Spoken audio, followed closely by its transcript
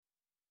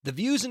The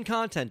views and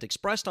content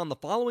expressed on the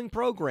following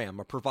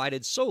program are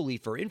provided solely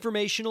for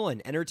informational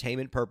and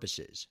entertainment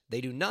purposes.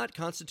 They do not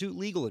constitute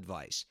legal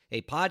advice.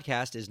 A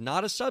podcast is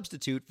not a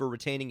substitute for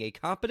retaining a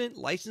competent,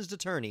 licensed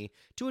attorney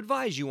to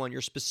advise you on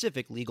your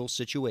specific legal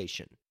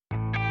situation.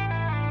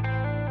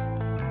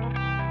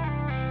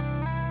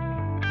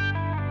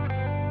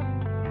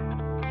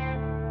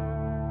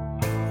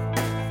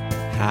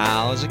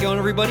 How's it going,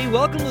 everybody?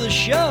 Welcome to the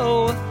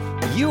show.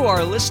 You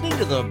are listening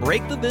to the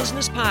Break the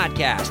Business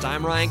podcast.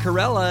 I'm Ryan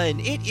Carella,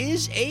 and it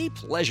is a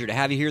pleasure to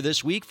have you here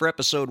this week for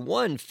episode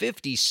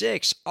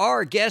 156.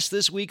 Our guest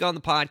this week on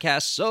the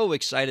podcast, so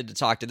excited to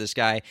talk to this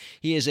guy.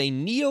 He is a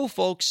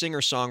neo-folk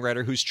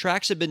singer-songwriter whose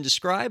tracks have been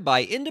described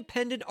by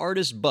independent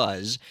artist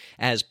Buzz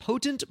as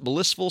potent,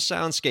 blissful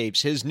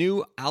soundscapes. His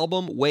new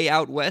album, Way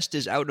Out West,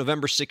 is out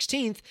November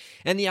 16th,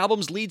 and the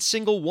album's lead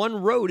single,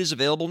 One Road, is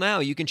available now.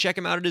 You can check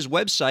him out at his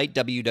website,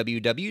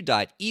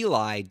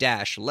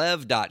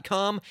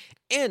 www.eli-lev.com.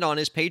 And on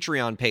his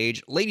Patreon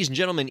page. Ladies and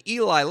gentlemen,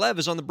 Eli Lev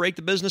is on the Break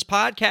the Business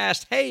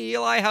podcast. Hey,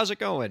 Eli, how's it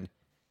going?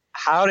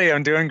 Howdy,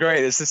 I'm doing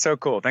great. This is so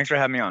cool. Thanks for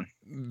having me on.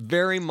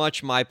 Very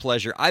much my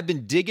pleasure. I've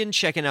been digging,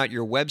 checking out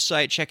your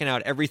website, checking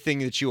out everything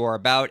that you are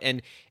about,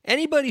 and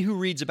anybody who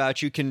reads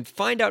about you can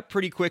find out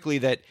pretty quickly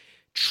that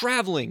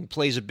traveling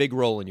plays a big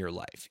role in your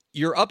life.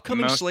 Your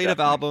upcoming slate of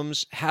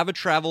albums have a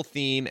travel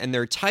theme, and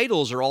their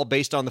titles are all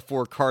based on the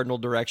four cardinal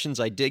directions.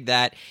 I dig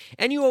that.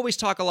 And you always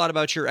talk a lot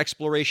about your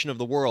exploration of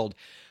the world.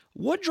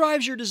 What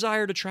drives your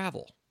desire to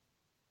travel?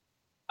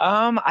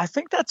 I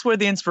think that's where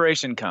the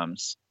inspiration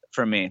comes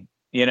for me.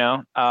 You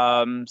know,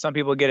 some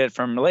people get it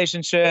from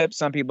relationships.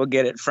 Some people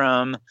get it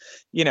from,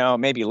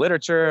 maybe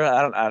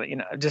literature.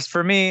 Just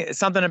for me, it's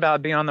something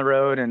about being on the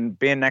road and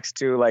being next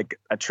to like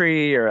a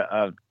tree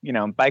or,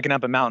 biking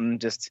up a mountain,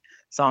 just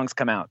songs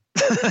come out.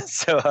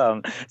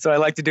 So I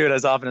like to do it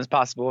as often as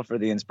possible for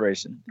the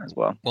inspiration as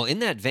well. Well, in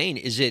that vein,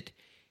 is it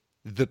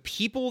the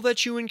people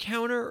that you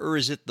encounter, or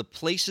is it the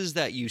places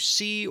that you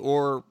see,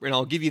 and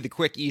I'll give you the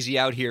quick, easy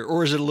out here,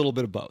 or is it a little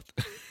bit of both?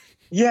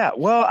 Yeah,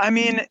 well, I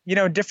mean,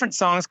 different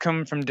songs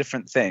come from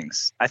different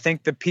things. I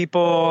think the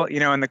people,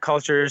 and the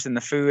cultures and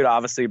the food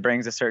obviously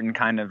brings a certain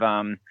kind of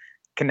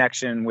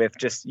connection with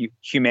just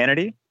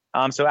humanity.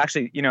 So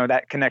actually,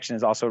 that connection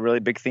is also a really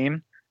big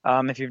theme,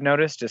 if you've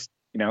noticed, just,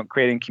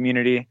 creating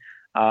community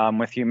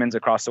with humans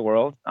across the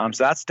world.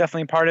 So that's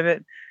definitely part of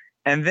it.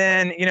 And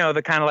then,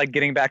 the kind of like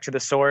getting back to the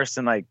source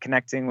and like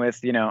connecting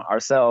with,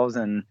 ourselves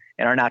and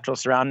our natural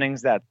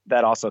surroundings, that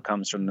also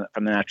comes from the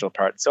natural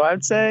part. So I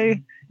would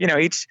say,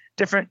 each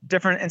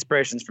different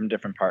inspirations from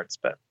different parts,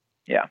 but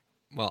yeah.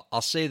 Well,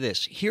 I'll say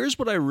this. Here's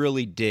what I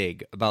really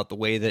dig about the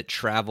way that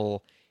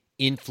travel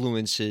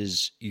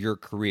influences your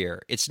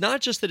career. It's not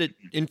just that it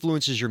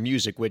influences your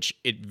music, which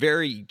it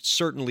very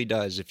certainly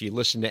does. If you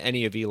listen to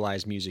any of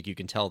Eli's music, you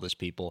can tell this,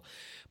 people.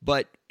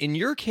 But in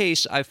your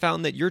case, I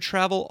found that your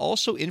travel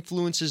also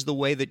influences the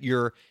way that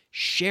you're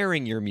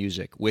sharing your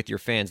music with your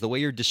fans, the way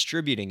you're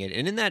distributing it.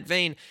 And in that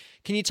vein,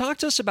 can you talk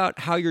to us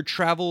about how your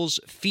travels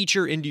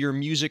feature into your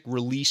music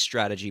release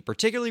strategy,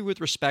 particularly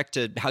with respect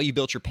to how you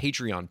built your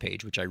Patreon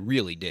page, which I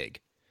really dig?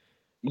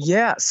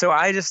 Yeah. So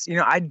I just,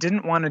 I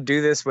didn't want to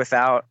do this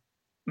without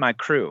my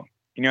crew.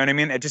 You know what I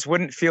mean? It just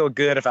wouldn't feel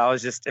good if I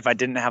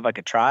didn't have like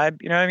a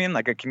tribe, you know what I mean?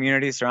 Like a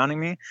community surrounding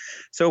me.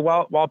 So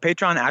while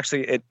Patreon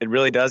actually, it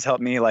really does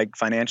help me like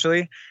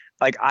financially,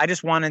 like I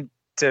just wanted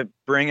to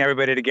bring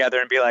everybody together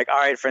and be like, all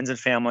right, friends and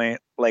family,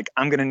 like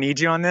I'm going to need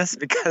you on this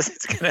because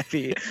it's going to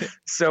be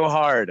so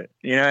hard.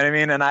 You know what I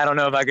mean? And I don't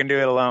know if I can do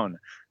it alone.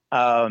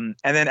 And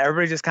then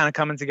everybody just kind of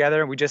coming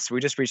together. We just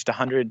reached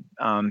 100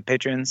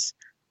 patrons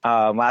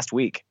last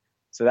week.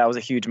 So that was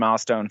a huge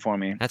milestone for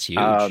me. That's huge.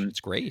 It's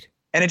great.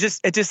 And it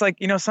just like,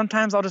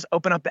 sometimes I'll just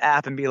open up the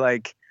app and be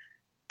like,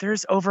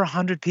 there's over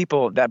 100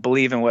 people that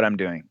believe in what I'm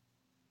doing.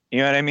 You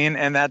know what I mean?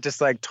 And that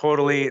just like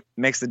totally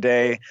makes the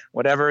day.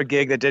 Whatever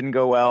gig that didn't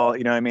go well,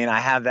 you know what I mean?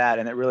 I have that,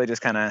 and it really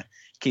just kind of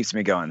keeps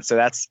me going.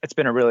 So it's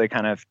been a really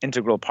kind of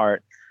integral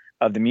part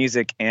of the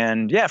music.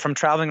 And yeah, from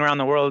traveling around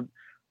the world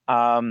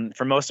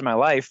for most of my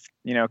life,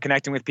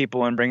 connecting with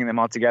people and bringing them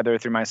all together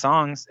through my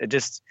songs,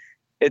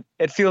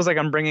 it feels like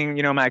I'm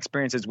bringing, my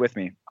experiences with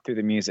me through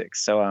the music.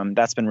 So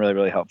that's been really,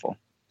 really helpful.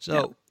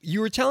 So you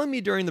were telling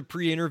me during the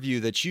pre-interview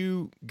that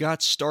you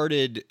got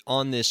started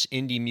on this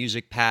indie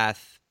music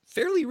path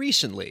fairly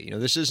recently.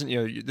 This isn't,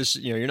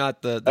 you're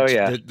not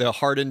the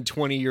hardened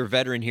 20-year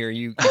veteran here.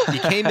 You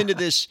came into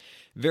this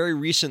very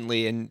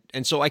recently,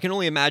 and so I can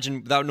only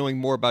imagine, without knowing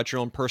more about your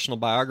own personal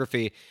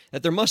biography,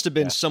 that there must have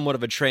been somewhat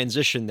of a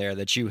transition there,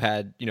 that you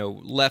had,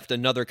 left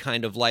another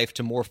kind of life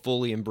to more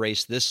fully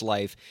embrace this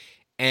life.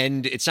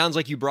 And it sounds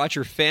like you brought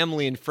your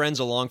family and friends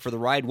along for the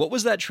ride. What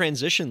was that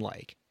transition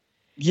like?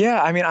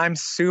 Yeah, I mean, I'm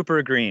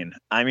super green.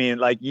 I mean,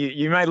 like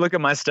you might look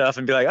at my stuff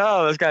and be like,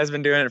 oh, this guy's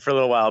been doing it for a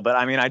little while. But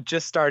I mean, I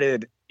just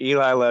started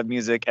Eli Lev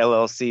Music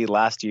LLC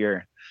last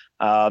year.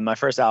 My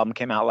first album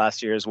came out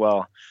last year as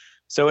well.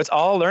 So it's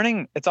all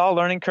learning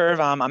curve.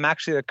 I'm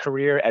actually a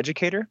career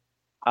educator.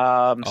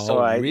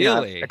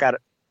 Really? I got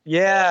it.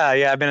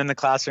 Yeah. I've been in the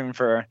classroom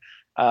for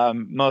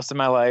most of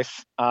my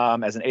life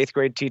as an 8th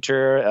grade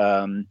teacher,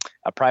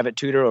 a private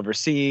tutor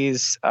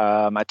overseas.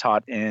 I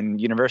taught in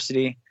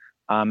university,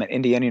 at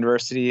Indiana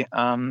University,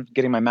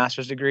 getting my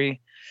master's degree.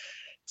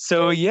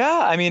 So, yeah,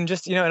 I mean,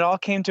 just, it all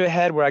came to a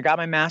head where I got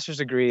my master's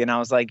degree and I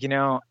was like,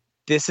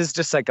 this is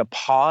just like a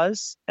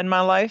pause in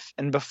my life.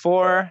 And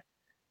before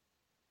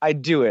I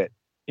do it,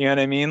 you know what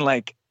I mean?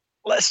 Like,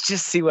 let's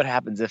just see what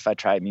happens if I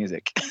try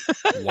music.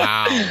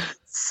 Wow.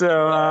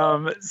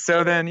 So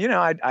then,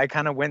 I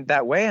kind of went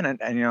that way and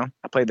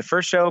I played the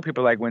first show.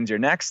 People were like, when's your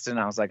next? And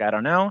I was like, I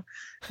don't know.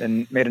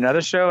 Then made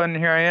another show and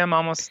here I am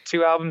almost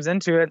 2 albums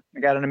into it. I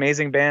got an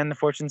amazing band, The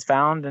Fortunes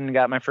Found, and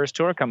got my first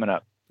tour coming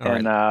up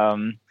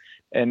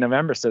in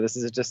November. So this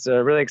is just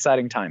a really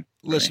exciting time.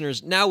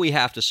 Listeners, now we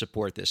have to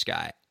support this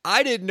guy.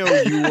 I didn't know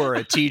you were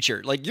a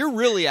teacher. Like, you're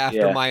really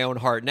after my own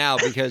heart now,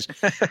 because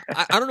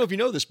I don't know if you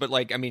know this, but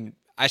like, I mean,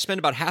 I spend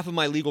about half of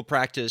my legal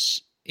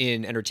practice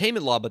in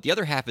entertainment law, but the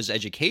other half is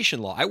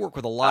education law. I work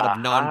with a lot of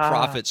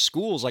nonprofit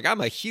schools. Like,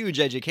 I'm a huge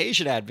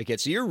education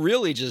advocate. So you're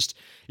really just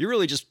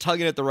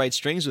tugging at the right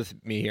strings with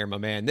me here, my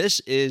man.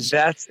 That's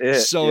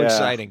so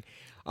exciting.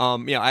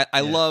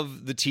 I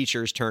love the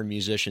teachers turned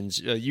musicians.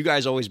 You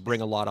guys always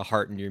bring a lot of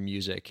heart in your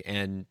music,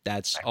 and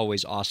that's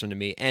always awesome to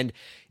me. And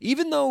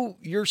even though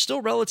you're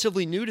still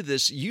relatively new to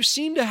this, you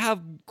seem to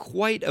have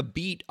quite a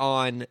beat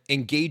on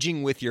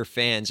engaging with your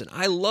fans. And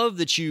I love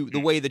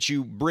the way that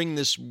you bring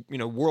this,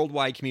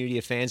 worldwide community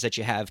of fans that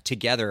you have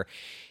together.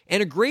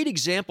 And a great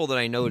example that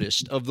I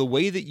noticed of the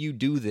way that you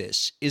do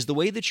this is the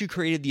way that you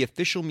created the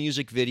official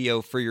music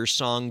video for your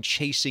song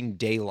Chasing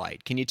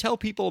Daylight. Can you tell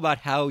people about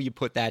how you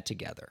put that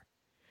together?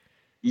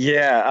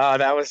 Yeah,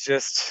 that was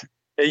just,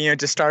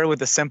 just started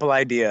with a simple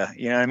idea.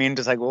 You know what I mean?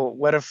 Just like, well,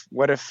 what if,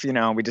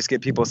 we just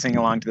get people singing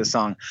along to the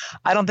song?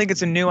 I don't think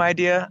it's a new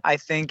idea. I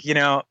think,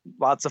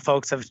 lots of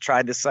folks have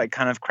tried this like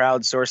kind of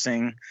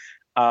crowdsourcing,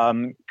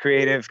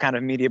 creative kind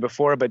of media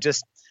before, but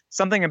just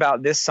something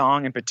about this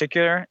song in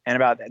particular and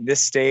about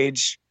this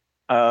stage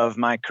of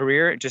my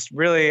career, it just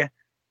really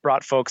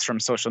brought folks from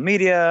social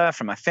media,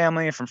 from my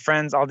family, from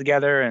friends all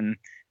together. And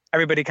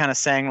everybody kind of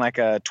sang like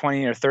a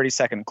 20 or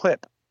 30-second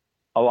clip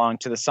along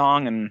to the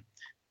song, and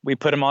we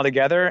put them all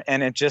together.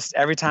 And it just,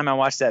 every time I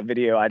watch that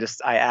video, I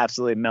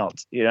absolutely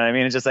melt. You know what I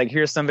mean? It's just like,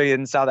 here's somebody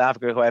in South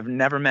Africa who I've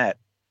never met,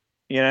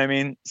 you know what I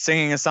mean,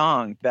 singing a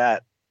song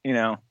that,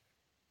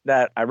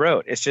 that I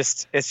wrote. It's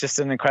just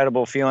an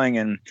incredible feeling.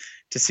 And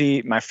to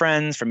see my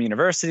friends from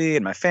university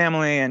and my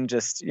family and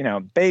just,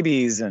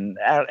 babies, and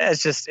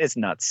it's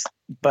nuts.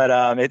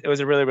 But it was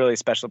a really, really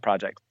special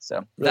project.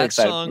 So really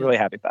excited, really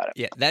happy about it.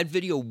 Yeah, that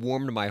video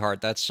warmed my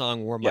heart. That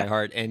song warmed my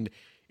heart. And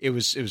it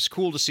was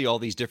cool to see all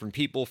these different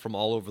people from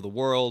all over the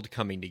world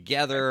coming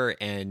together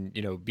and,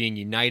 being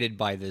united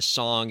by this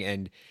song.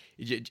 And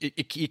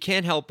you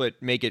can't help but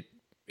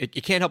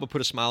it can't help but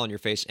put a smile on your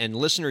face. And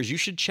listeners, you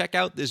should check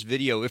out this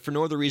video, if for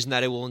no other reason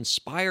that it will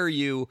inspire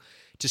you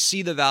to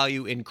see the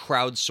value in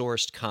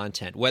crowdsourced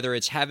content, whether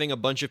it's having a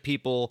bunch of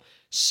people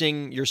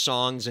sing your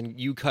songs and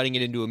you cutting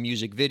it into a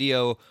music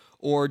video,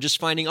 or just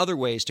finding other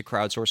ways to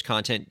crowdsource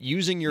content.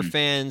 Using your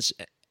fans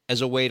as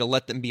a way to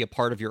let them be a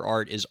part of your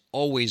art is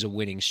always a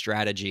winning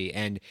strategy,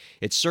 and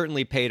it's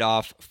certainly paid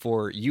off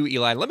for you,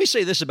 Eli. Let me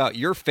say this about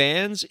your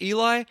fans,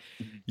 Eli.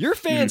 Your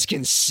fans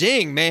can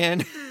sing,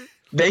 man.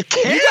 They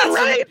can,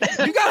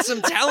 you got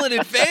some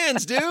talented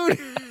fans, dude.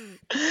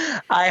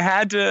 I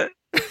had to.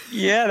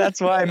 Yeah, that's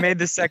why I made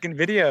the second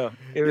video.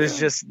 It was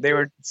just, they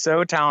were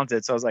so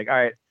talented. So I was like, all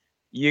right,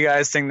 you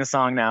guys sing the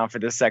song now for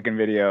this second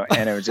video.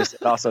 And it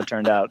also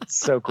turned out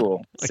so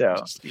cool.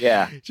 So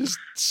just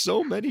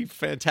so many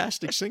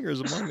fantastic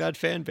singers among that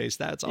fan base.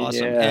 That's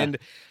awesome. Yeah.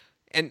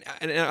 And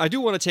I do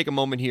want to take a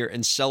moment here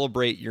and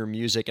celebrate your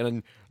music.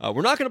 And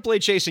we're not going to play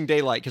Chasing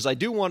Daylight because I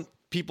do want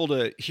people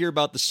to hear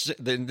about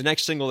the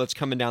next single that's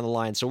coming down the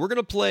line. So we're going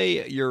to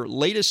play your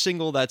latest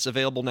single that's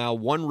available now,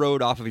 One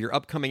Road, off of your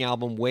upcoming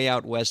album, Way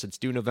Out West. It's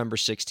due November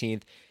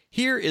 16th.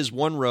 Here is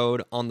One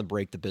Road on the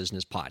Break the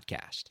Business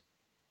podcast.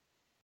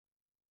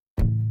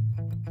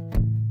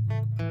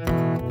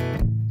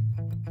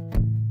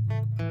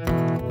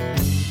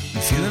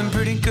 Feeling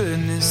pretty good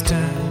this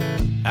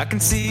time. I can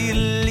see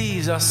the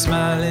leaves are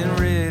smiling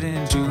red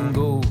and June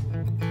gold.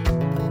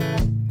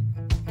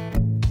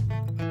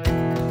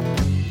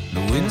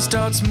 The wind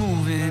starts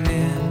moving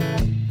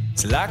in.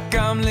 It's like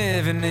I'm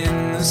living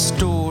in the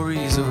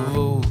stories of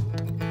old.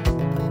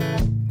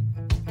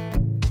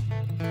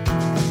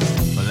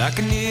 Well, I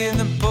can hear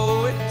the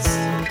poets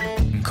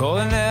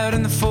calling out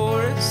in the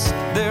forest.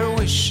 They're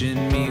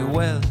wishing me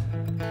well.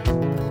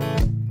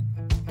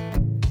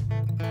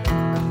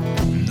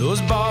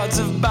 Those bards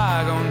of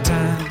bygone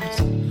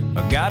times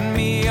are guiding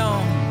me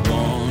on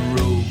one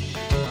road.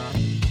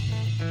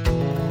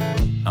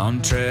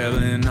 I'm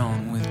traveling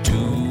on with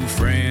two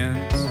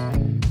friends.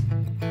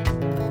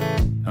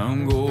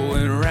 I'm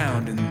going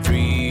around in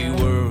three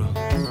worlds.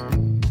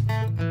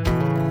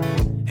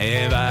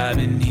 Have I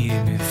been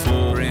here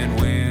before and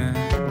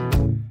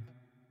when?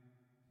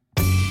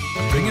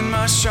 I'm bringing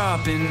my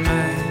shopping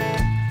mind.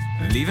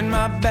 leaving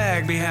my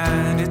bag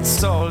behind,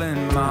 it's all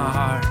in my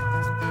heart.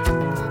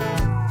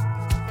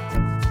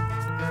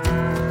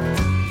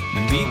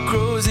 The beat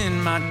grows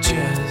in my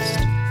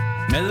chest,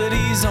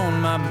 melodies on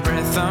my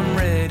breath, I'm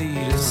ready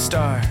to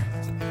start.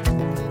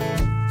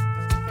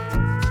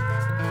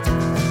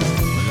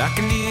 Well, I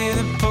can hear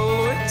the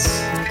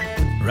poets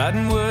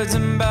writing words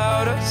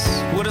about us,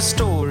 what a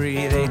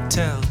story they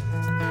tell.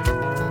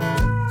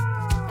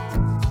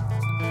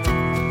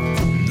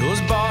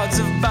 Those bards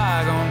of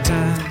bygone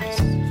times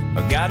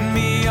are guiding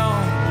me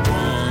on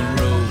one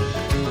road.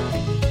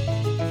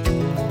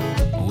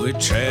 We're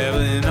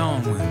traveling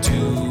on with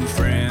two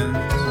friends.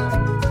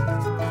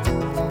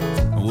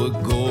 We're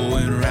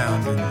going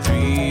round in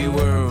three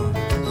worlds.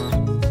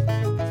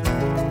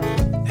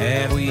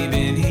 Have we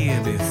been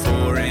here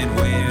before and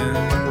when?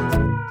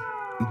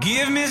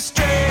 Give me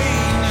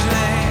strange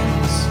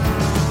lands,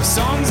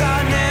 songs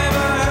I never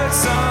heard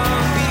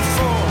sung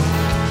before.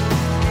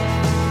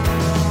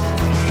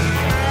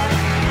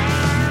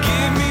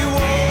 Give me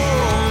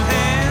warm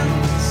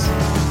hands,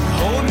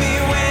 hold me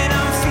when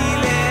I'm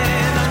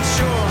feeling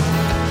unsure.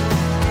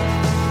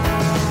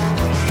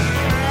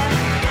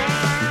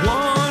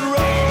 One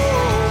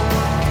road,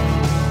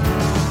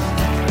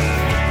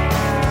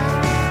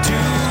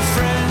 two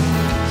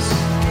friends,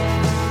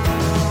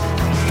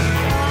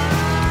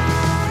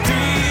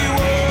 three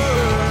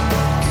worlds,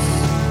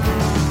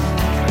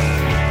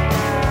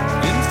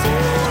 and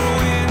four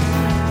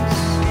winds.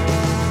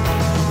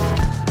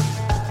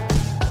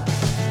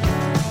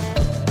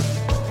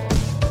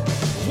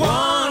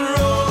 One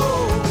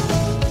road,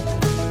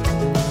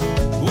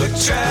 we're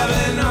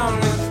traveling on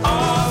with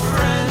our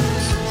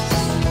friends.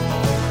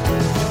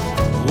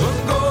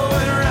 We're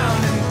going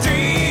around in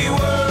three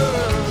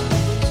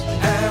worlds.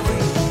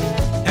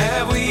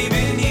 Have we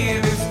been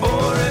here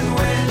before and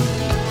when?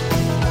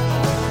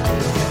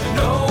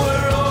 No,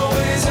 we're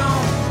always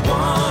on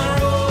one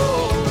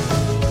road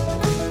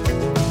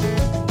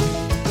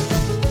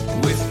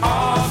with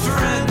our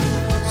friends.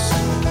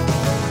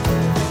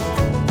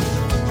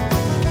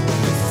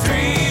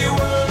 Three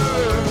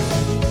worlds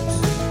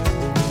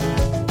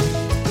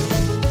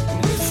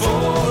with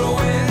four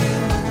winds.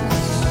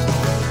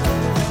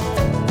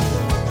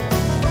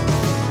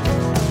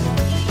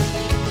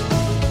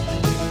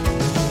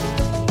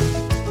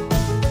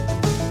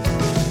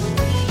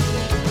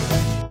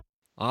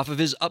 Off of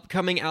his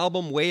upcoming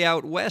album, Way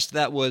Out West,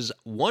 that was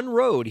One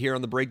Road here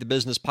on the Break the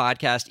Business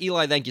podcast.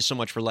 Eli, thank you so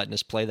much for letting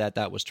us play that.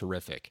 That was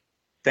terrific.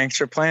 Thanks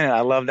for playing it.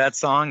 I love that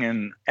song,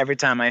 and every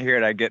time I hear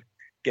it, I get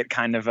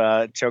kind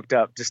of choked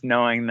up just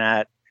knowing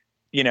that,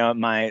 you know,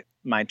 my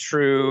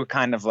true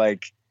kind of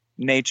like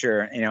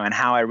nature, you know, and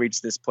how I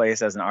reach this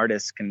place as an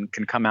artist can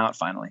come out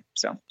finally.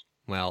 So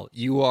Well,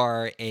 you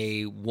are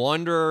a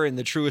wanderer in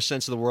the truest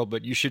sense of the word,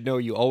 but you should know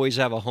you always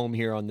have a home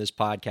here on this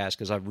podcast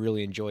because I've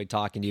really enjoyed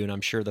talking to you, and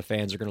I'm sure the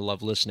fans are going to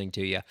love listening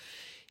to you.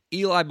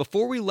 Eli,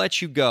 before we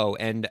let you go,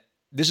 and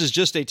this is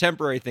just a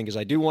temporary thing because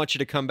I do want you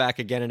to come back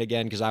again and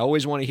again because I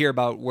always want to hear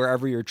about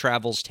wherever your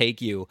travels take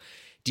you.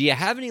 Do you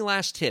have any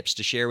last tips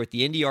to share with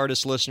the indie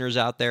artist listeners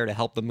out there to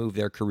help them move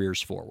their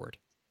careers forward?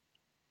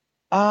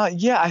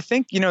 Yeah, I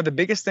think, you know, the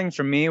biggest thing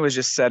for me was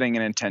just setting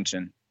an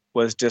intention.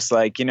 Was just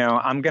like, you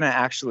know, I'm going to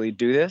actually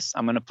do this.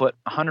 I'm going to put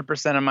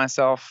 100% of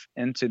myself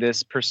into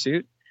this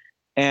pursuit.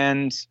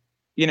 And,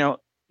 you know,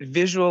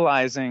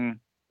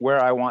 visualizing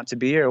where I want to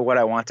be or what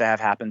I want to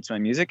have happen to my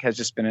music has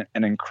just been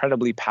an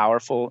incredibly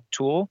powerful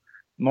tool,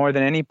 more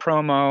than any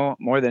promo,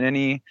 more than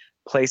any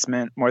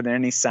placement, more than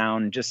any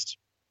sound, just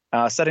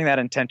setting that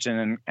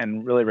intention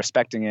and really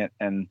respecting it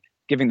and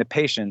giving the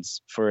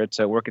patience for it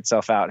to work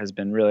itself out has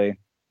been really,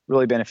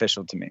 really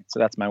beneficial to me. So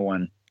that's my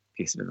one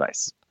piece of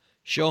advice.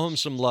 Show him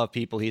some love,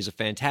 people. He's a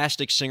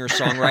fantastic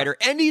singer-songwriter,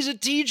 and he's a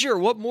teacher.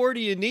 What more do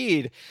you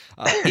need?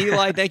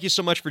 Eli, thank you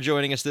so much for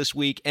joining us this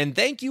week, and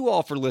thank you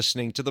all for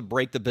listening to the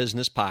Break the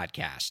Business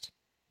podcast.